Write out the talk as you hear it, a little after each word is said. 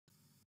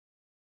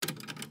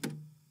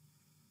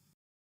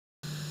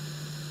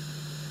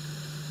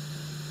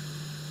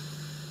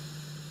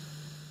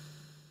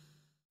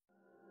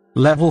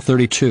Level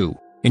 32,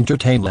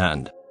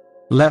 Entertainland.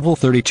 Level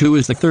 32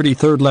 is the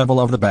 33rd level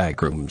of the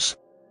Backrooms.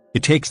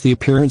 It takes the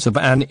appearance of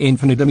an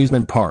infinite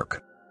amusement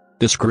park.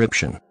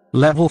 Description: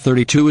 Level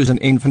 32 is an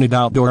infinite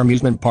outdoor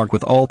amusement park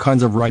with all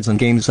kinds of rides and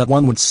games that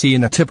one would see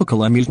in a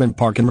typical amusement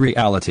park in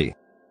reality.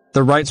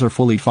 The rides are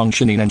fully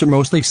functioning and are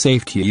mostly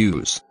safe to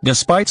use,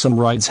 despite some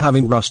rides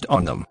having rust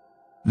on them.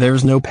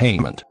 There's no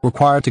payment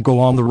required to go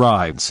on the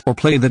rides or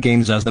play the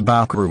games, as the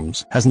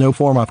Backrooms has no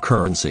form of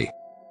currency.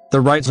 The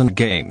rides and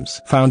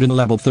games found in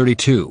Level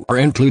 32 are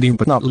including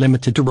but not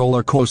limited to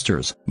roller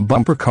coasters,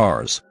 bumper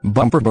cars,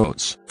 bumper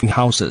boats, fun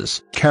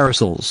houses,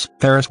 carousels,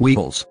 Ferris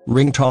wheels,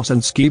 ring toss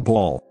and skee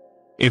ball.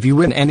 If you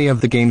win any of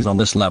the games on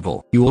this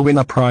level, you will win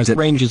a prize that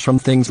ranges from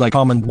things like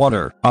almond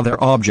water,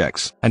 other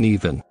objects, and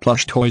even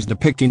plush toys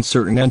depicting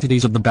certain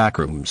entities of the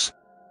Backrooms.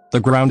 The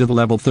ground of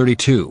Level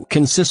 32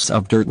 consists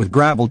of dirt with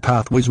gravel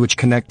pathways which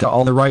connect to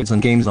all the rides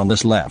and games on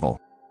this level.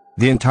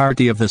 The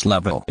entirety of this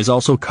level is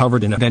also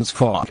covered in a dense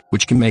fog,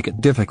 which can make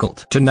it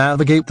difficult to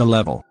navigate the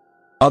level.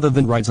 Other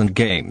than rides and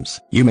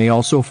games, you may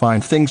also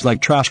find things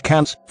like trash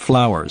cans,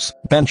 flowers,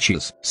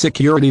 benches,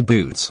 security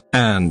booths,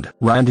 and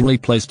randomly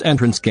placed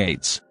entrance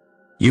gates.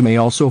 You may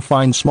also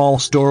find small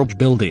storage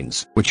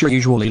buildings, which are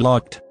usually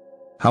locked.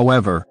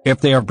 However,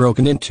 if they are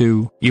broken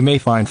into, you may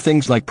find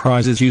things like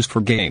prizes used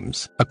for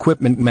games,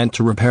 equipment meant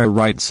to repair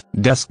rides,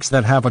 desks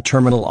that have a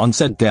terminal on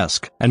said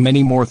desk, and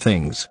many more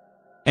things.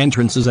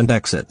 Entrances and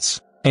exits.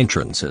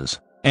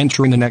 Entrances.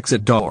 Entering an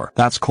exit door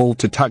that's cold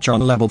to touch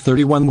on Level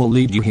 31 will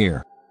lead you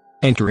here.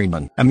 Entering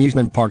an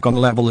amusement park on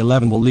Level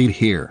 11 will lead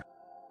here.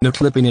 No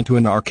clipping into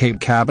an arcade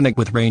cabinet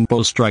with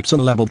rainbow stripes on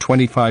Level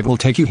 25 will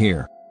take you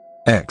here.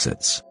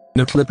 Exits.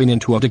 No clipping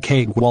into a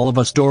decayed wall of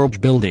a storage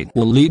building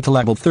will lead to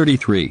Level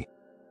 33.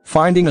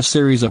 Finding a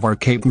series of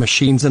arcade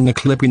machines and the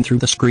clipping through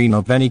the screen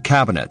of any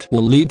cabinet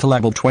will lead to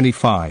Level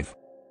 25.